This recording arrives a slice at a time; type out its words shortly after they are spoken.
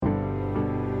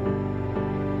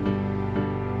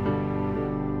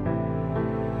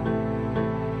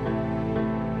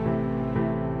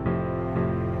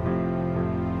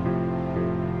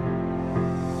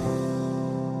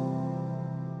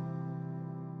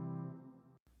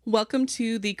Welcome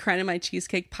to the Crown of My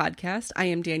Cheesecake podcast. I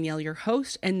am Danielle, your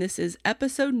host, and this is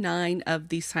episode 9 of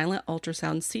the Silent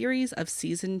Ultrasound series of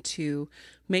season 2.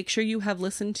 Make sure you have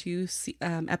listened to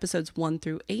episodes 1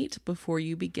 through 8 before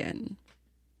you begin.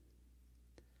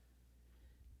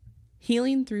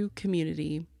 Healing through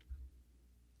community.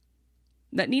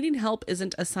 That needing help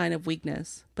isn't a sign of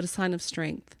weakness, but a sign of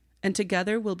strength, and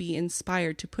together we'll be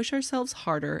inspired to push ourselves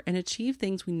harder and achieve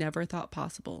things we never thought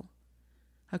possible.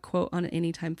 A quote on an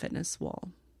Anytime Fitness wall.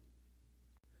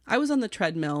 I was on the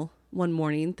treadmill one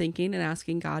morning thinking and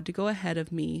asking God to go ahead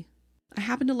of me. I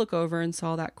happened to look over and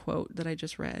saw that quote that I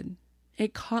just read.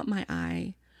 It caught my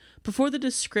eye. Before the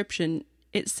description,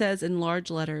 it says in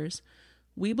large letters,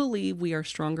 "We believe we are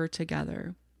stronger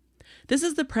together." This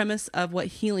is the premise of what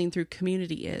healing through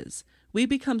community is. We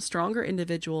become stronger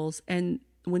individuals, and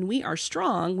when we are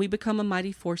strong, we become a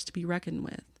mighty force to be reckoned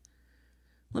with.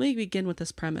 Let me begin with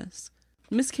this premise.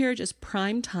 Miscarriage is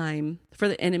prime time for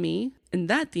the enemy, and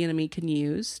that the enemy can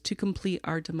use to complete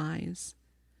our demise.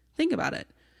 Think about it.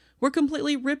 We're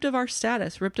completely ripped of our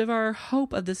status, ripped of our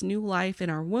hope of this new life in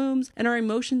our wombs, and our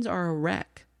emotions are a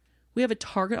wreck. We have a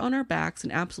target on our backs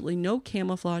and absolutely no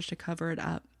camouflage to cover it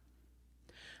up.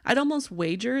 I'd almost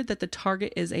wager that the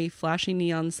target is a flashing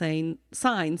neon sign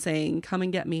saying, "Come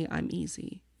and get me, I'm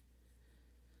easy."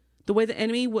 The way the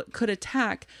enemy could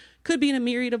attack could be in a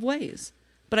myriad of ways.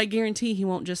 But I guarantee he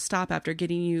won't just stop after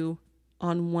getting you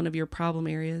on one of your problem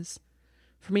areas.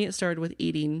 For me, it started with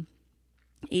eating.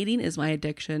 Eating is my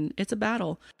addiction. It's a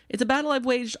battle. It's a battle I've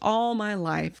waged all my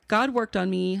life. God worked on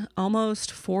me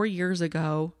almost 4 years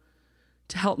ago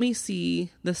to help me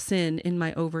see the sin in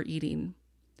my overeating.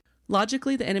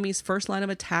 Logically, the enemy's first line of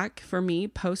attack for me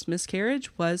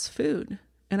post-miscarriage was food.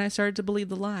 And I started to believe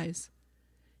the lies.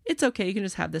 It's okay, you can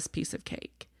just have this piece of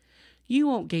cake. You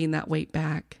won't gain that weight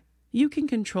back. You can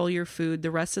control your food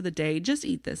the rest of the day. Just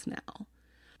eat this now.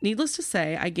 Needless to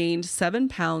say, I gained 7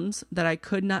 pounds that I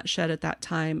could not shed at that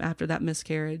time after that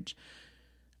miscarriage.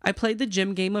 I played the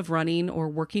gym game of running or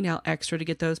working out extra to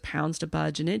get those pounds to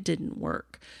budge, and it didn't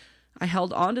work. I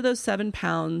held on to those 7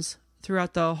 pounds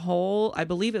throughout the whole, I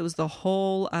believe it was the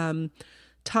whole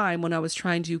time when I was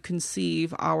trying to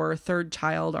conceive our third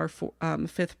child, our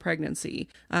 5th pregnancy.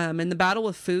 In the battle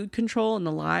with food control and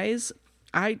the lies,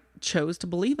 I chose to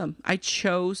believe them. I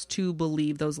chose to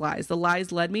believe those lies. The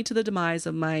lies led me to the demise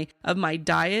of my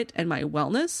diet and my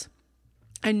wellness.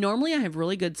 And normally I have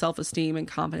really good self-esteem and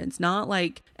confidence,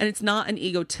 and it's not an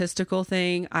egotistical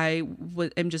thing. I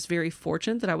am just very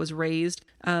fortunate that I was raised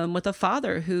with a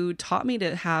father who taught me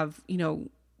to have,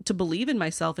 to believe in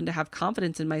myself and to have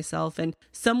confidence in myself. And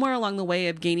somewhere along the way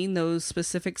of gaining those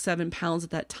specific 7 pounds at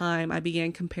that time, I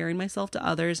began comparing myself to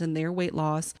others and their weight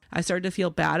loss. I started to feel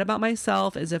bad about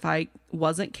myself as if I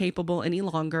wasn't capable any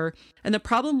longer. And the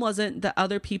problem wasn't that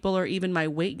other people or even my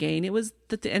weight gain. It was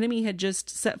that the enemy had just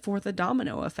set forth a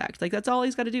domino effect. Like that's all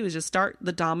he's got to do is just start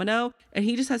the domino, and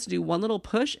he just has to do one little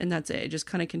push and that's it. It just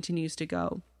kind of continues to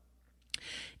go.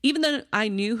 Even though I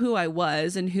knew who I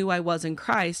was and who I was in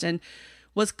Christ and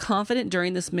was confident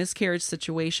during this miscarriage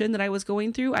situation that I was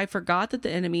going through, I forgot that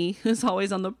the enemy is always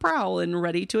on the prowl and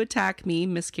ready to attack me,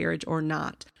 miscarriage or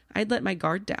not. I'd let my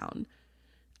guard down.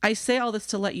 I say all this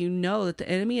to let you know that the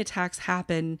enemy attacks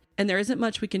happen and there isn't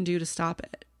much we can do to stop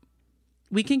it.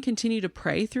 We can continue to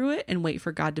pray through it and wait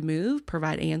for God to move,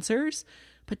 provide answers,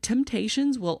 but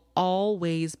temptations will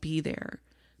always be there.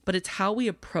 But it's how we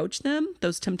approach them,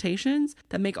 those temptations,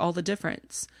 that make all the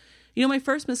difference. My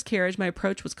first miscarriage, my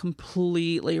approach was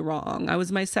completely wrong. I was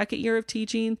in my 2nd year of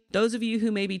teaching. Those of you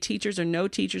who may be teachers or know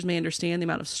teachers may understand the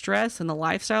amount of stress and the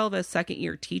lifestyle of a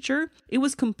 2nd-year teacher. It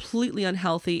was completely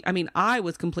unhealthy. I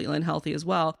was completely unhealthy as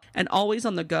well, and always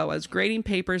on the go. I was grading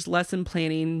papers, lesson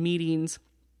planning, meetings.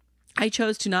 I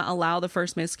chose to not allow the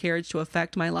first miscarriage to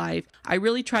affect my life. I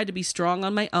really tried to be strong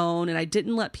on my own, and I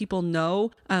didn't let people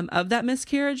know of that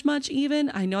miscarriage much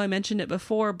even. I know I mentioned it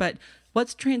before, but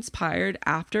what's transpired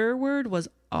afterward was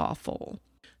awful.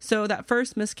 So that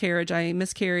first miscarriage, I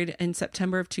miscarried in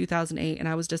September of 2008, and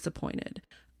I was disappointed.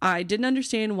 I didn't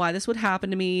understand why this would happen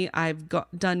to me. I've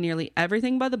done nearly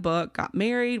everything by the book, got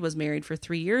married, was married for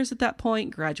 3 years at that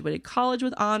point, graduated college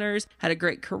with honors, had a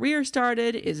great career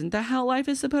started. Isn't that how life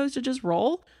is supposed to just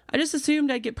roll? I just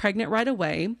assumed I'd get pregnant right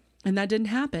away, and that didn't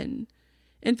happen.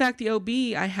 In fact, the OB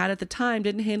I had at the time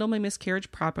didn't handle my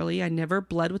miscarriage properly. I never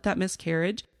bled with that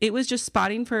miscarriage. It was just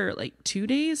spotting for 2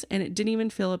 days, and it didn't even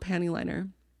fill a panty liner.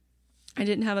 I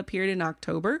didn't have a period in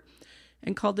October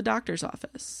and called the doctor's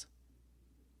office.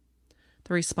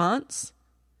 The response?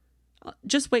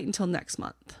 Just wait until next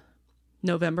month.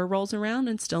 November rolls around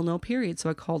and still no period, so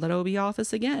I called that OB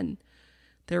office again.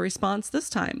 Their response this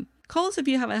time, Call us if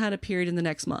you haven't had a period in the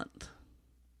next month.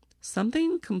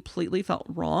 Something completely felt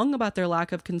wrong about their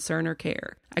lack of concern or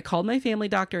care. I called my family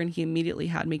doctor and he immediately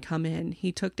had me come in.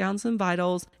 He took down some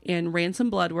vitals and ran some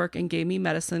blood work and gave me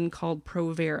medicine called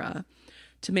Provera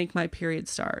to make my period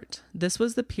start. This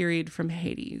was the period from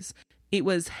Hades. It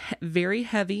was very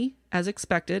heavy as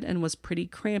expected and was pretty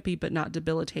crampy but not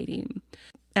debilitating.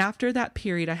 After that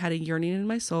period, I had a yearning in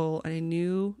my soul and I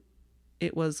knew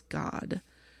it was God.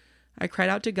 I cried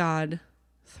out to God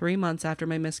 3 months after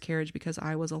my miscarriage because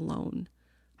I was alone.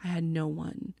 I had no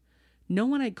one. No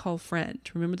one I'd call friend.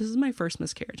 Remember, this is my first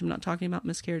miscarriage. I'm not talking about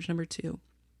miscarriage number 2.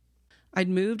 I'd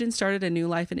moved and started a new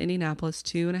life in Indianapolis,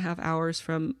 2.5 hours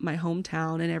from my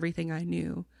hometown and everything I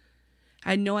knew.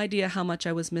 I had no idea how much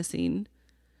I was missing.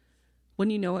 When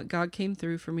you know it, God came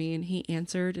through for me and he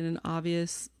answered in an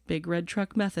obvious big red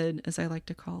truck method, as I like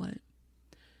to call it.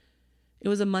 It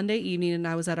was a Monday evening and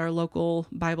I was at our local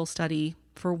Bible study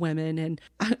for women, and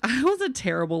I was a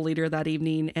terrible leader that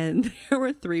evening, and there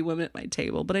were 3 women at my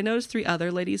table, but I noticed 3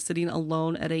 other ladies sitting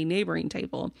alone at a neighboring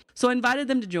table. So I invited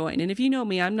them to join. And if you know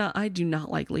me, I do not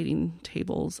like leading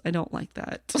tables. I don't like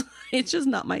that. It's just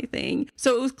not my thing.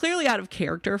 So it was clearly out of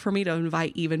character for me to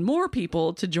invite even more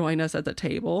people to join us at the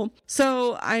table.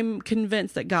 So I'm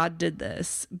convinced that God did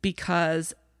this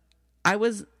because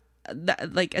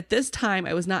at this time,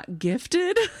 I was not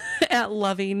gifted at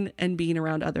loving and being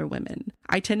around other women.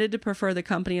 I tended to prefer the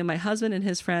company of my husband and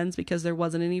his friends because there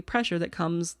wasn't any pressure that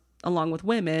comes along with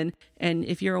women. And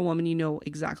if you're a woman, you know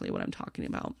exactly what I'm talking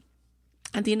about.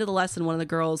 At the end of the lesson, one of the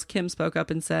girls, Kim, spoke up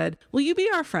and said, "Will you be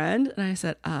our friend?" And I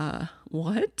said,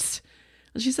 what?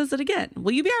 And she says it again.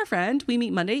 "Will you be our friend? We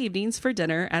meet Monday evenings for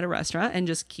dinner at a restaurant and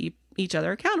just keep each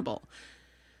other accountable."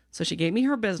 So she gave me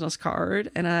her business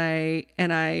card and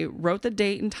I wrote the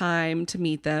date and time to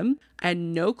meet them. I had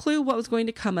no clue what was going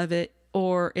to come of it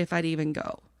or if I'd even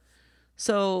go.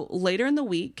 So later in the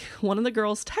week, one of the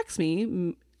girls texted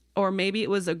me, or maybe it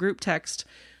was a group text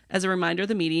as a reminder of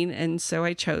the meeting. And so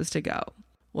I chose to go.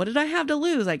 What did I have to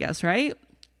lose, I guess, right?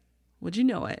 Would you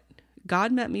know it?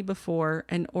 God met me before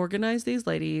and organized these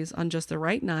ladies on just the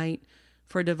right night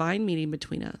for a divine meeting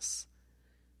between us.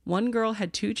 One girl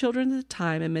had 2 children at the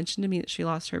time and mentioned to me that she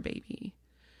lost her baby.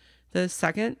 The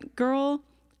second girl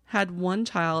had 1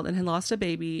 child and had lost a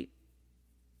baby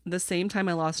the same time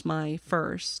I lost my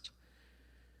first.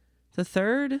 The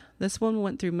third, this one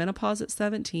went through menopause at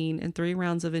 17 and 3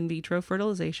 rounds of in vitro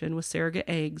fertilization with surrogate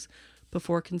eggs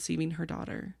before conceiving her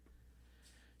daughter.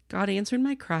 God answered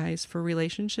my cries for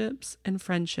relationships and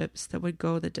friendships that would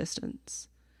go the distance.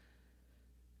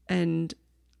 And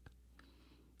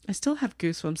I still have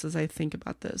goosebumps as I think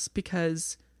about this,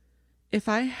 because if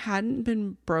I hadn't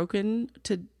been broken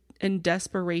in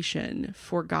desperation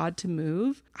for God to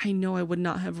move, I know I would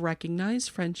not have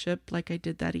recognized friendship like I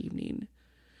did that evening.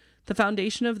 The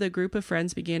foundation of the group of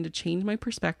friends began to change my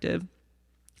perspective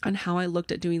on how I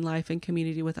looked at doing life in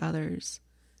community with others.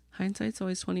 Hindsight's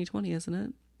always 20/20, isn't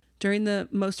it? During the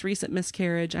most recent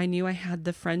miscarriage, I knew I had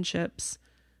the friendships,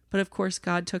 but of course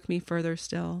God took me further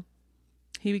still.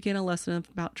 He began a lesson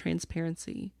about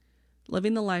transparency,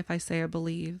 living the life I say I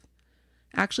believe,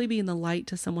 actually being the light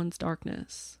to someone's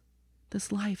darkness.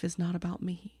 This life is not about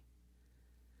me.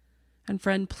 And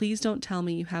friend, please don't tell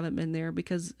me you haven't been there,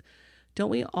 because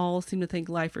don't we all seem to think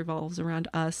life revolves around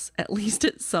us, at least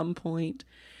at some point?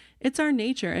 It's our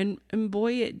nature. And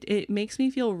boy, it makes me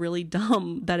feel really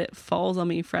dumb that it falls on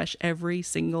me fresh every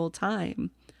single time,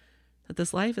 that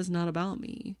this life is not about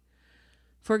me.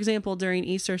 For example, during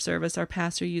Easter service, our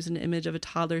pastor used an image of a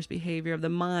toddler's behavior of the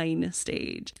mine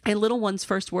stage. A little one's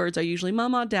first words are usually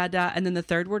mama, dada, and then the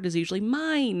third word is usually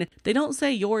mine. They don't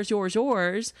say yours, yours,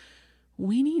 yours.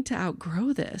 We need to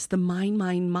outgrow this, the mine,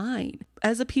 mine, mine.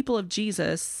 As a people of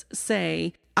Jesus,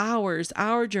 say, ours,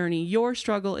 our journey, your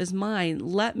struggle is mine.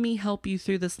 Let me help you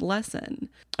through this lesson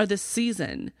or this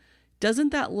season. Doesn't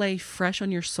that lay fresh on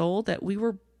your soul that we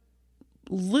were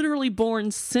literally born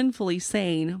sinfully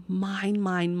saying mine,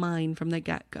 mine, mine from the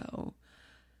get-go?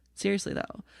 Seriously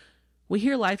though, we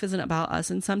hear life isn't about us,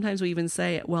 and sometimes we even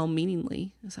say it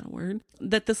well-meaningly, is that a word?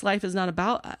 That this life is not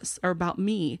about us or about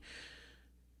me.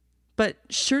 But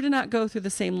sure to not go through the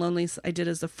same loneliness I did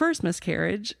as the first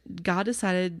miscarriage, God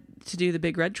decided to do the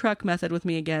big red truck method with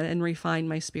me again and refine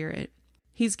my spirit.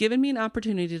 He's given me an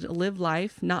opportunity to live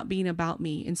life not being about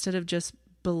me, instead of just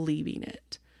believing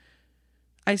it.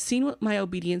 I've seen what my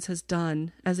obedience has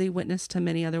done as a witness to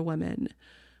many other women.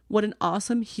 What an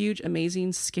awesome, huge,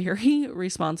 amazing, scary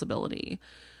responsibility.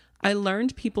 I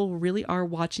learned people really are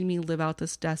watching me live out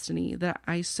this destiny that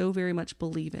I so very much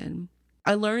believe in.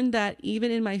 I learned that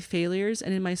even in my failures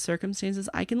and in my circumstances,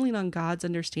 I can lean on God's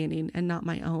understanding and not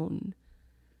my own.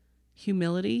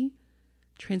 Humility,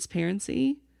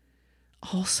 transparency,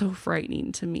 also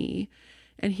frightening to me.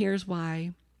 And here's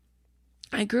why.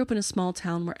 I grew up in a small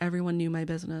town where everyone knew my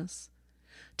business.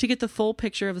 To get the full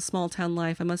picture of a small town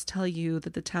life, I must tell you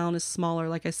that the town is smaller.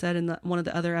 Like I said in one of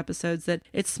the other episodes, that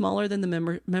it's smaller than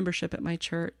the membership at my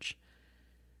church.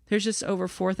 There's just over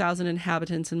 4,000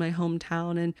 inhabitants in my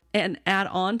hometown. And add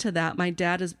on to that, my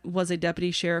dad was a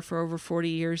deputy sheriff for over 40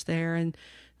 years there. And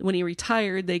when he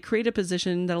retired, they created a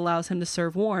position that allows him to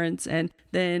serve warrants. And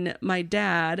then my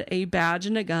dad, a badge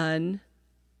and a gun,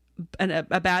 and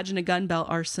a badge and a gun belt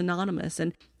are synonymous.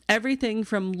 And everything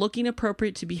from looking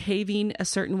appropriate to behaving a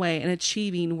certain way and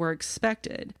achieving were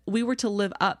expected. We were to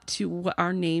live up to what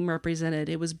our name represented.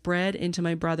 It was bred into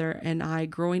my brother and I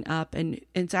growing up, and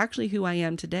it's actually who I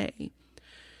am today.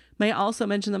 May I also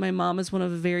mention that my mom is one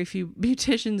of the very few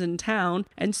beauticians in town.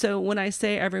 And so when I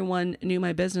say everyone knew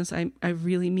my business, I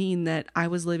really mean that I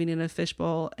was living in a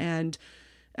fishbowl and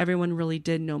everyone really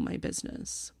did know my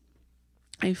business.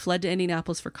 I fled to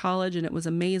Indianapolis for college and it was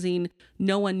amazing.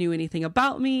 No one knew anything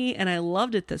about me and I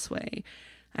loved it this way.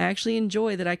 I actually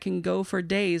enjoy that I can go for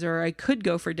days, or I could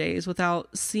go for days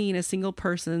without seeing a single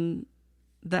person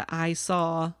that I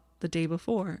saw the day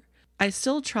before. I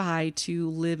still try to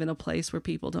live in a place where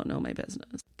people don't know my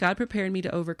business. God prepared me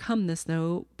to overcome this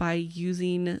though by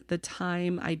using the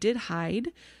time I did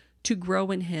hide to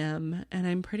grow in Him, and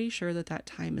I'm pretty sure that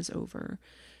time is over.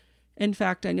 In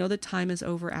fact, I know that time is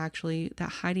over actually, that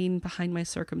hiding behind my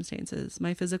circumstances,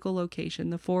 my physical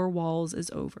location, the four walls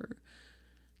is over.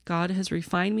 God has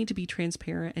refined me to be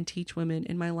transparent and teach women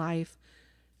in my life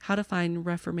how to find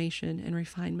reformation and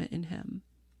refinement in Him.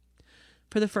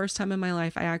 For the first time in my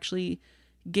life, I actually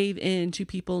gave in to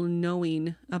people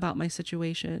knowing about my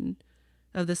situation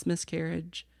of this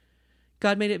miscarriage.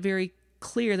 God made it very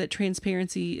clear that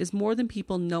transparency is more than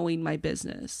people knowing my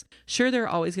business. Sure, there are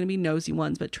always going to be nosy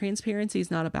ones, but transparency is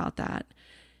not about that.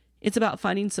 It's about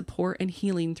finding support and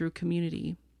healing through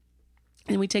community.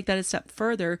 And we take that a step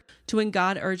further to when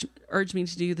God urged me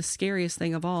to do the scariest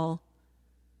thing of all.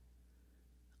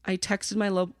 I texted my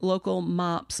local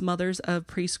MOPS, Mothers of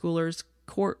Preschoolers,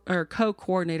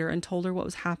 co-coordinator, and told her what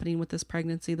was happening with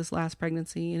this last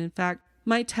pregnancy. And in fact,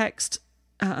 my text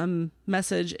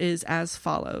message is as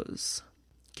follows.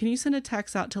 Can you send a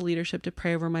text out to leadership to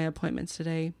pray over my appointments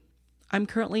today? I'm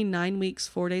currently 9 weeks,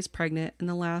 4 days pregnant, and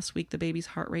the last week the baby's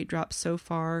heart rate dropped so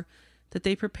far that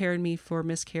they prepared me for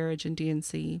miscarriage and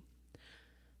D&C.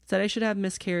 Said I should have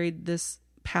miscarried this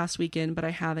past weekend, but I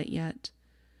haven't yet.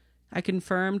 I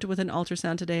confirmed with an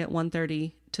ultrasound today at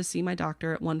 1:30 to see my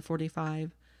doctor at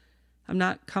 1:45. I'm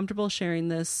not comfortable sharing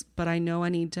this, but I know I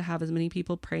need to have as many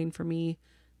people praying for me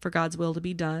for God's will to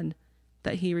be done,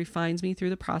 that He refines me through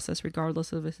the process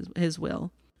regardless of His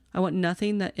will. I want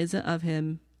nothing that isn't of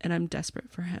Him, and I'm desperate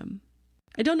for Him.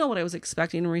 I don't know what I was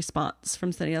expecting in response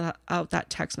from sending out that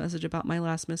text message about my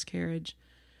last miscarriage.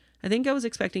 I think I was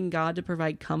expecting God to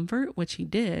provide comfort, which He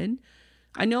did.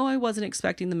 I know I wasn't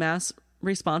expecting the mass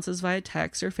responses via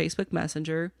text or Facebook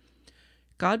Messenger.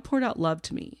 God poured out love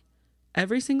to me.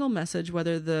 Every single message,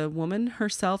 whether the woman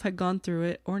herself had gone through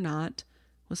it or not,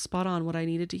 was spot on what I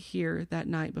needed to hear that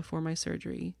night before my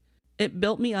surgery. It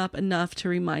built me up enough to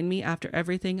remind me after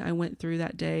everything I went through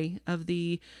that day of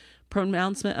the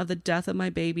pronouncement of the death of my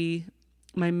baby,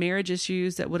 my marriage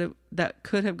issues that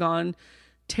could have gone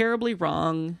terribly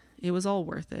wrong. It was all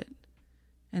worth it.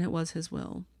 And it was His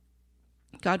will.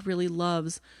 God really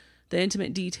loves the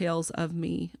intimate details of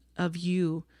me, of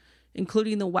you,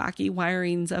 including the wacky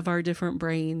wirings of our different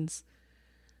brains.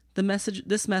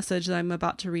 This message that I'm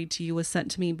about to read to you was sent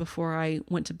to me before I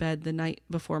went to bed the night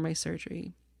before my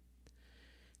surgery.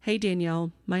 Hey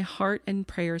Danielle, my heart and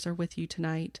prayers are with you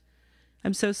tonight.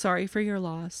 I'm so sorry for your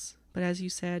loss, but as you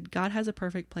said, God has a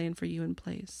perfect plan for you in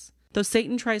place. Though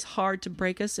Satan tries hard to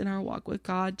break us in our walk with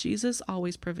God, Jesus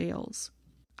always prevails.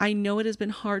 I know it has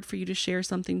been hard for you to share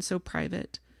something so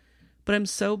private, but I'm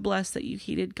so blessed that you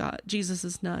heeded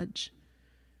Jesus' nudge.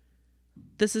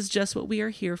 This is just what we are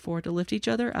here for, to lift each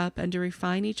other up and to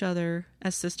refine each other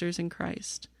as sisters in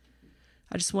Christ.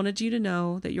 I just wanted you to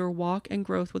know that your walk and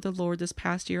growth with the Lord this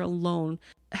past year alone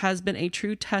has been a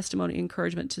true testimony and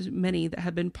encouragement to many that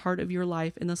have been part of your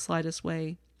life in the slightest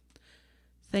way.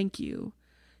 Thank you.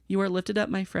 You are lifted up,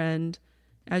 my friend.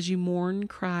 As you mourn,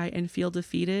 cry, and feel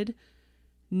defeated,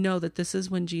 know that this is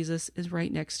when Jesus is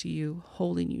right next to you,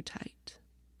 holding you tight.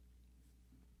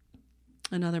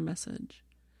 Another message.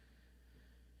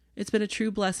 It's been a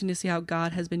true blessing to see how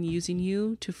God has been using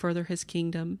you to further His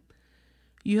kingdom.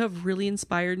 You have really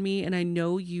inspired me, and I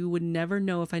know you would never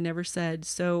know if I never said.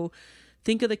 So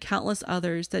think of the countless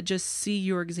others that just see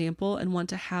your example and want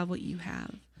to have what you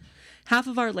have. Half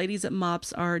of our ladies at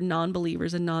MOPS are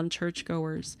non-believers and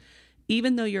non-churchgoers.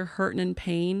 Even though you're hurt and in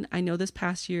pain, I know this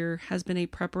past year has been a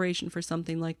preparation for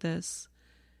something like this.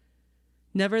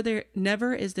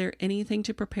 Never is there anything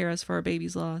to prepare us for our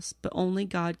baby's loss, but only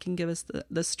God can give us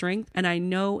the strength. And I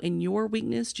know in your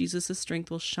weakness, Jesus'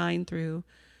 strength will shine through.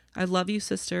 I love you,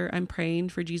 sister. I'm praying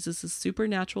for Jesus'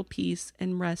 supernatural peace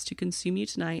and rest to consume you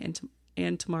tonight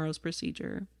and tomorrow's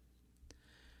procedure.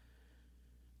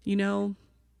 You know,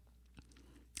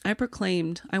 I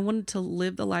proclaimed I wanted to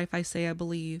live the life I say I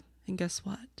believe. And guess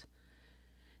what?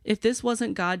 If this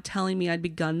wasn't God telling me I'd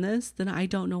begun this, then I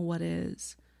don't know what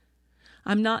is.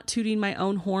 I'm not tooting my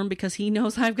own horn because he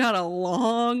knows I've got a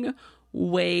long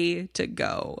way to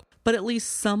go. But at least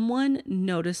someone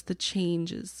noticed the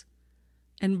changes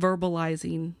and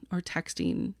verbalizing or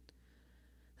texting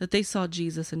that they saw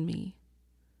Jesus in me.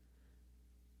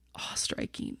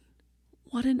 Awe-striking.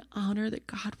 What an honor that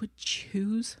God would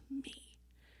choose me.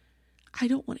 I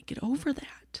don't want to get over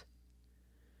that.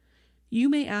 You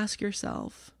may ask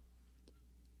yourself,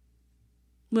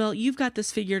 well, you've got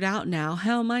this figured out now.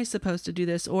 How am I supposed to do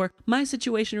this? Or my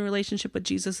situation and relationship with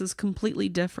Jesus is completely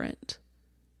different.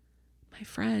 My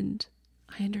friend,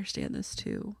 I understand this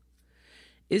too.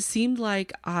 It seemed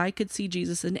like I could see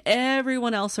Jesus in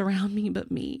everyone else around me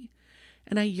but me.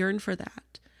 And I yearned for that.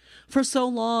 For so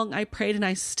long, I prayed, and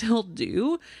I still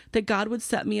do, that God would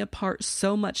set me apart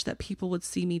so much that people would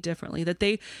see me differently,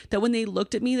 that when they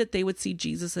looked at me, that they would see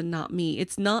Jesus and not me.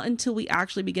 It's not until we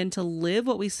actually begin to live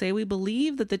what we say we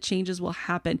believe that the changes will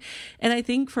happen. And I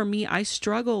think for me, I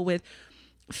struggle with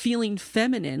feeling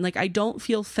feminine. Like I don't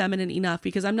feel feminine enough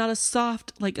because I'm not a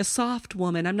soft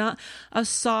woman. I'm not a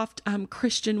soft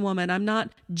Christian woman. I'm not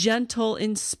gentle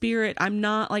in spirit. I'm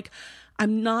not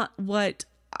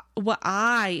what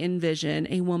I envision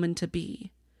a woman to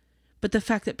be. But the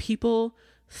fact that people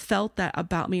felt that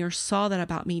about me or saw that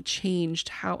about me changed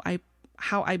how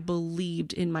I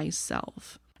believed in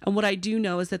myself. And what I do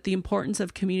know is that the importance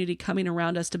of community coming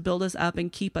around us to build us up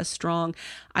and keep us strong.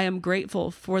 I am grateful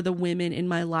for the women in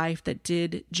my life that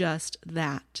did just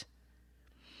that.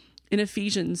 In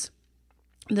Ephesians,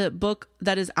 the book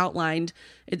that is outlined,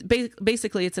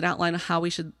 basically it's an outline of how we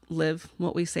should live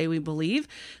what we say we believe.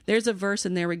 There's a verse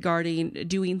in there regarding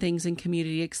doing things in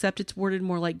community, except it's worded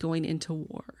more like going into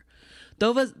war.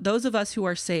 Those of us who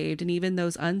are saved and even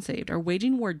those unsaved are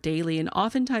waging war daily and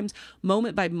oftentimes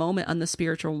moment by moment on the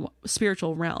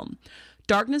spiritual realm.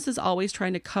 Darkness is always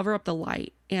trying to cover up the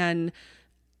light that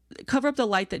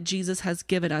Jesus has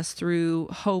given us through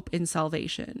hope and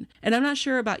salvation. And I'm not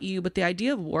sure about you, but the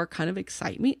idea of war kind of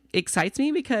excites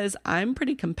me because I'm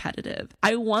pretty competitive.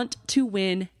 I want to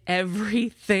win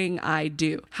everything I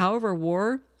do. However,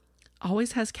 war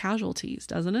always has casualties,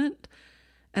 doesn't it?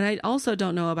 And I also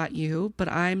don't know about you, but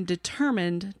I'm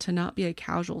determined to not be a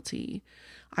casualty.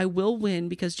 I will win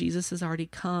because Jesus has already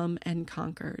come and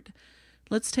conquered.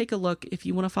 Let's take a look, if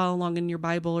you want to follow along in your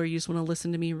Bible or you just want to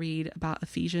listen to me read, about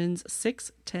Ephesians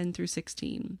 6:10 through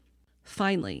 16.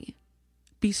 Finally,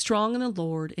 be strong in the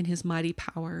Lord in his mighty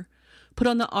power. Put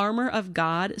on the armor of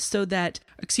God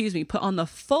put on the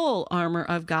full armor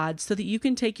of God so that you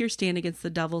can take your stand against the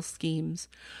devil's schemes.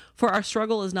 For our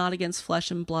struggle is not against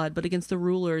flesh and blood, but against the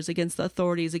rulers, against the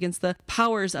authorities, against the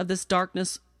powers of this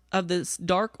darkness, of this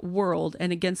dark world,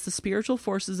 and against the spiritual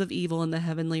forces of evil in the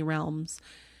heavenly realms.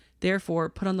 Therefore,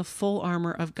 put on the full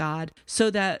armor of God so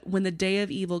that when the day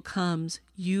of evil comes,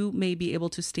 you may be able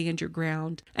to stand your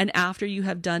ground. And after you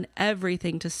have done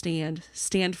everything to stand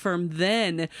firm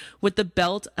then with the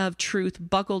belt of truth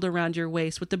buckled around your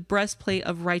waist, with the breastplate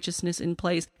of righteousness in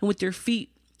place, and with your feet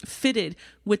fitted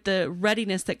with the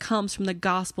readiness that comes from the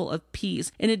gospel of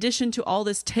peace. In addition to all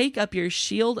this, take up your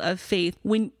shield of faith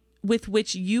with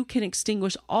which you can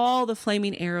extinguish all the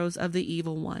flaming arrows of the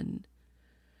evil one.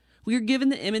 We are given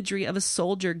the imagery of a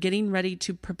soldier getting ready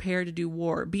to prepare to do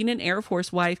war. Being an Air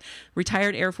Force wife,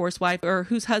 retired Air Force wife, or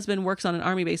whose husband works on an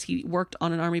Army base. He worked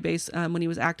on an Army base when he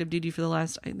was active duty for the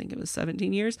last, I think it was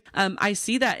 17 years. I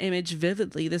see that image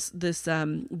vividly, this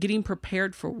getting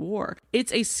prepared for war.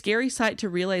 It's a scary sight to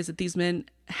realize that these men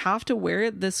have to wear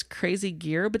this crazy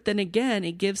gear, but then again,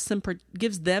 it gives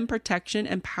them protection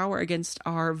and power against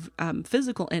our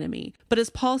physical enemy. But as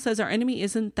Paul says, our enemy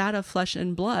isn't that of flesh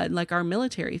and blood like our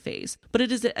military face, but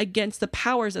it is against the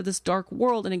powers of this dark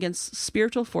world and against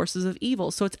spiritual forces of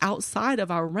evil. So it's outside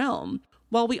of our realm.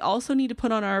 While we also need to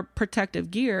put on our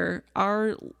protective gear,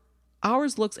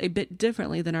 ours looks a bit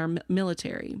differently than our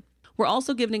military. We're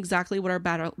also given exactly what our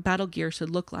battle gear should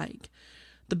look like.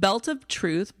 The belt of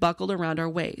truth buckled around our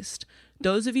waist.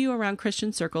 Those of you around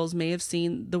Christian circles may have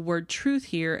seen the word truth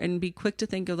here and be quick to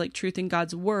think of like truth in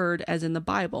God's word as in the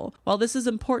Bible. While this is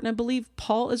important, I believe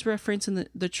Paul is referencing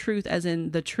the truth as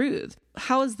in the truth.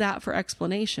 How is that for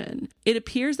explanation? It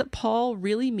appears that Paul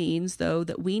really means, though,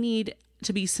 that we need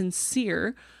to be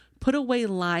sincere, put away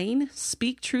lying,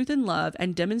 speak truth in love,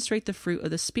 and demonstrate the fruit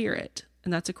of the Spirit.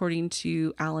 And that's according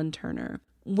to Alan Turner.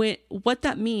 What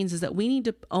that means is that we need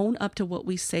to own up to what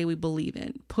we say we believe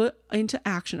in, put into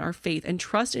action our faith and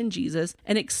trust in Jesus,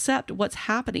 and accept what's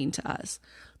happening to us.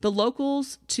 The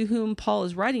locals to whom Paul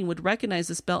is writing would recognize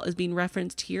this belt as being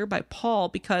referenced here by Paul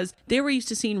because they were used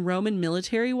to seeing Roman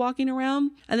military walking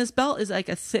around, and this belt is like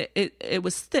it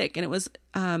was thick, and it was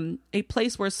a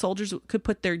place where soldiers could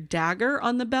put their dagger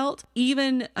on the belt.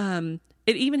 It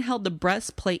even held the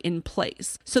breastplate in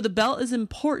place. So the belt is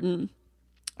important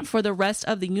for the rest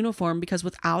of the uniform because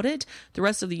without it, the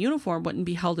rest of the uniform wouldn't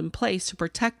be held in place to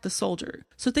protect the soldier.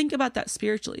 So think about that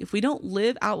spiritually. If we don't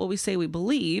live out what we say we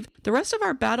believe, the rest of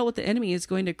our battle with the enemy is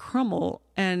going to crumble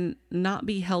and not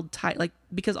be held tight,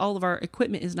 because all of our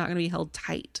equipment is not going to be held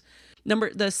tight.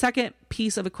 The second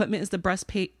piece of equipment is the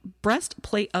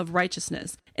breastplate of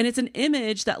righteousness. And it's an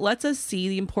image that lets us see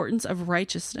the importance of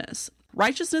righteousness.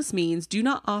 Righteousness means do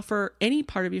not offer any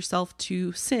part of yourself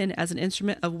to sin as an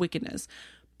instrument of wickedness,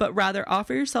 but rather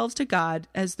offer yourselves to God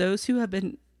as those who have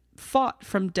been fought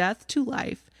from death to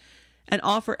life, and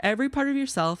offer every part of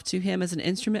yourself to him as an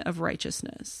instrument of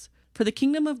righteousness. For the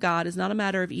kingdom of God is not a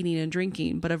matter of eating and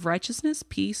drinking, but of righteousness,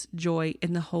 peace, joy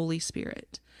in the Holy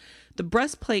Spirit. The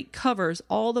breastplate covers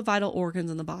all the vital organs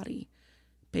in the body.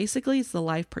 Basically, it's the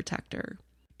life protector.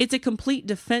 It's a complete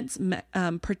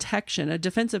protection, a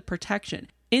defensive protection.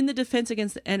 In the defense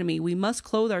against the enemy, we must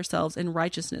clothe ourselves in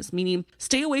righteousness, meaning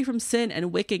stay away from sin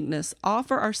and wickedness,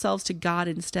 offer ourselves to God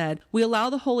instead. We allow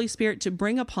the Holy Spirit to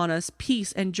bring upon us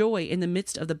peace and joy in the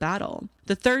midst of the battle.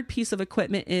 The third piece of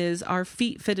equipment is our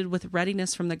feet fitted with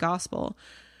readiness from the gospel.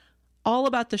 All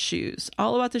about the shoes.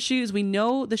 We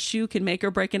know the shoe can make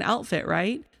or break an outfit,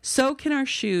 right? So can our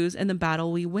shoes in the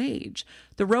battle we wage.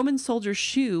 The Roman soldier's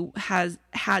shoe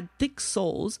had thick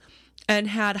soles and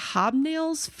had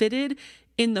hobnails fitted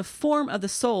in the form of the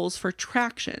soles for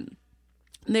traction.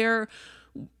 They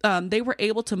were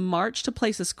able to march to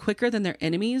places quicker than their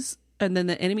enemies, and then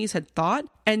the enemies had thought,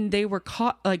 and they were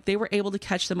able to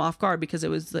catch them off guard because it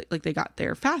was like they got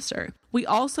there faster. We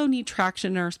also need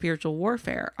traction in our spiritual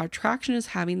warfare. Our traction is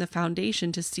having the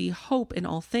foundation to see hope in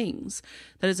all things.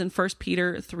 That is in 1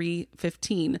 Peter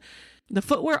 3:15. The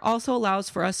footwear also allows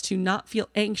for us to not feel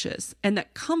anxious and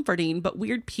that comforting but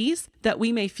weird peace that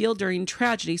we may feel during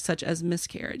tragedy such as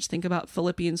miscarriage. Think about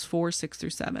Philippians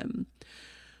 4:6-7.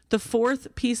 The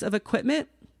fourth piece of equipment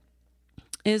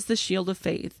is the shield of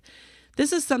faith.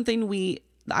 This is something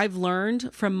I've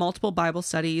learned from multiple Bible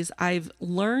studies. I've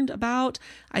learned about,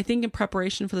 I think in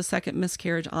preparation for the second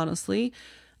miscarriage, honestly,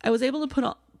 I was able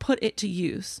to put it to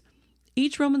use.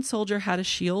 Each Roman soldier had a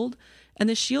shield, and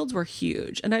the shields were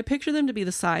huge, and I picture them to be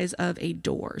the size of a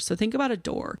door. So think about a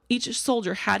door. Each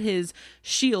soldier had his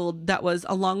shield that was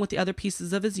along with the other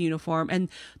pieces of his uniform, and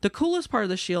the coolest part of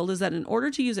the shield is that in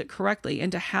order to use it correctly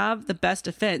and to have the best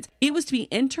defense, it was to be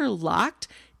interlocked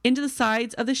into the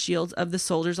sides of the shields of the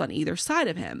soldiers on either side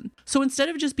of him. So instead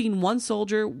of just being one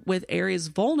soldier with areas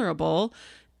vulnerable,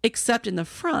 except in the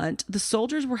front, the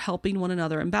soldiers were helping one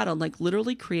another in battle, like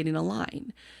literally creating a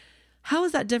line. How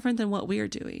is that different than what we are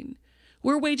doing?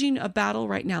 We're waging a battle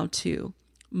right now too.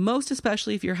 Most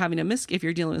especially if you're if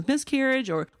you're dealing with miscarriage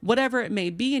or whatever it may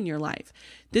be in your life.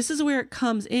 This is where it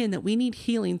comes in that we need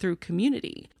healing through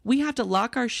community. We have to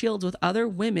lock our shields with other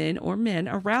women or men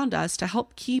around us to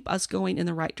help keep us going in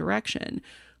the right direction,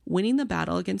 winning the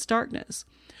battle against darkness.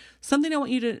 Something I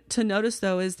want you to notice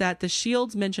though is that the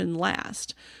shields mentioned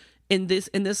last in this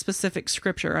specific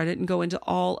scripture. I didn't go into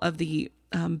all of the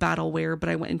battle wear, but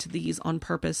I went into these on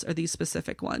purpose, or these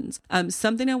specific ones.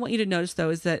 Something I want you to notice though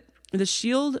is that the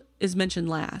shield is mentioned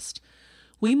last.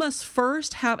 We must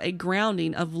first have a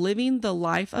grounding of living the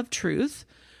life of truth.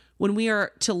 When we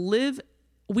are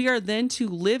then to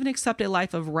live and accept a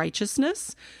life of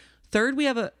righteousness. Third, we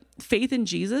have a faith in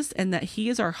Jesus and that he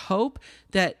is our hope,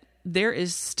 that there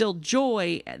is still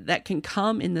joy that can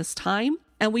come in this time.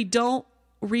 And we don't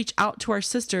reach out to our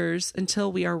sisters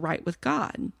until we are right with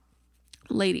God.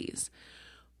 Ladies,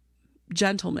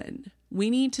 gentlemen, we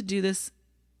need to do this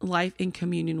life in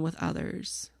communion with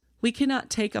others. We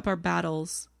cannot take up our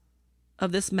battles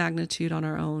of this magnitude on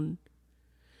our own.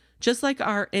 Just like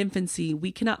our infancy,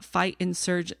 we cannot fight and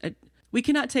surge. We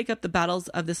cannot take up the battles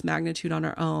of this magnitude on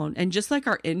our own. And just like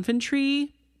our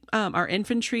infantry, our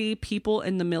infantry people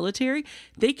in the military,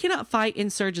 they cannot fight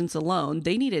insurgents alone.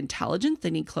 They need intelligence.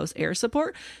 They need close air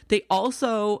support. They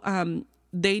also,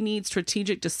 they need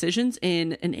strategic decisions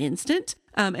in an instant.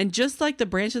 And just like the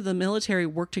branches of the military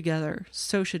work together,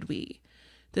 so should we.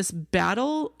 This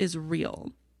battle is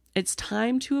real. It's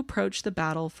time to approach the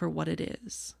battle for what it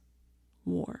is: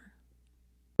 war.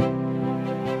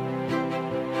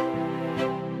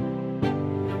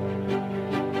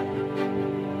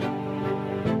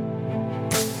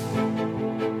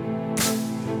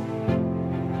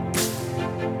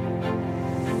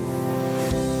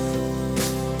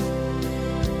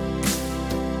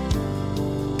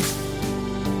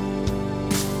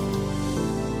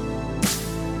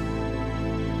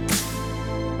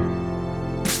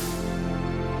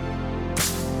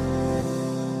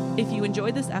 If you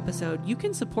enjoyed this episode, you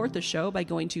can support the show by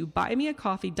going to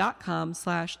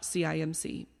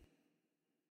buymeacoffee.com/CIMC.